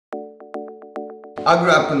I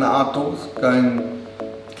grew up in the outdoors, going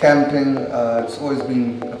camping. It's always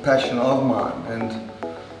been a passion of mine, and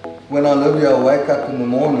when I live here, I wake up in the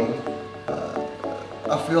morning,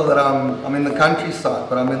 I feel that I'm in the countryside,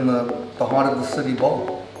 but I'm in the heart of the city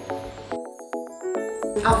bowl.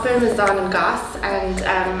 Our firm is Zeanne and Goss,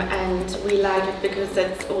 and we like it because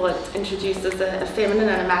it introduces a feminine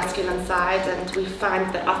and a masculine side, and we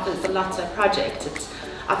find that offers a lot to a project. It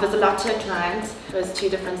offers a lot to a client. There's two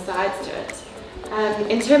different sides to it.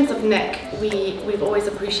 In terms of Nick, we've always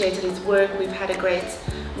appreciated his work. We've had a great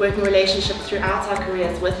working relationship throughout our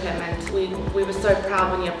careers with him, and we were so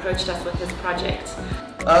proud when he approached us with his project.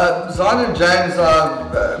 Zeanne and James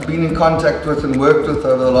I've been in contact with and worked with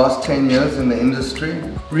over the last 10 years in the industry.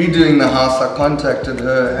 Redoing the house, I contacted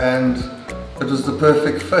her and it was the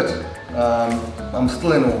perfect fit. I'm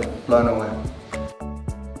still in awe, blown away.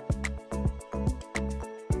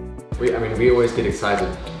 We always get excited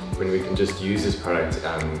when we can just use this product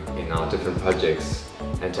in our different projects,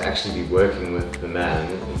 and to actually be working with the man,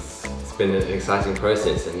 it's been an exciting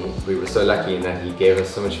process, and we were so lucky in that he gave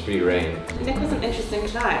us so much free rein. Nick was an interesting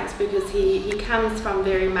client because he comes from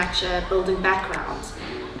very much a building background.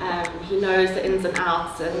 He knows the ins and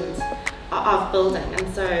outs of building,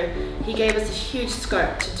 and so he gave us a huge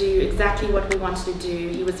scope to do exactly what we wanted to do.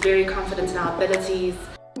 He was very confident in our abilities.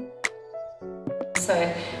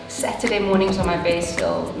 So Saturday mornings are my base,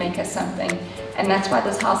 he'll make us something, and that's why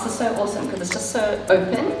this house is so awesome, because it's just so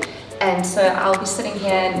open. And so I'll be sitting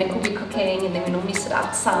here, Nick will be cooking, and then we normally sit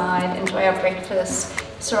outside, enjoy our breakfast,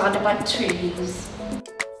 surrounded by trees.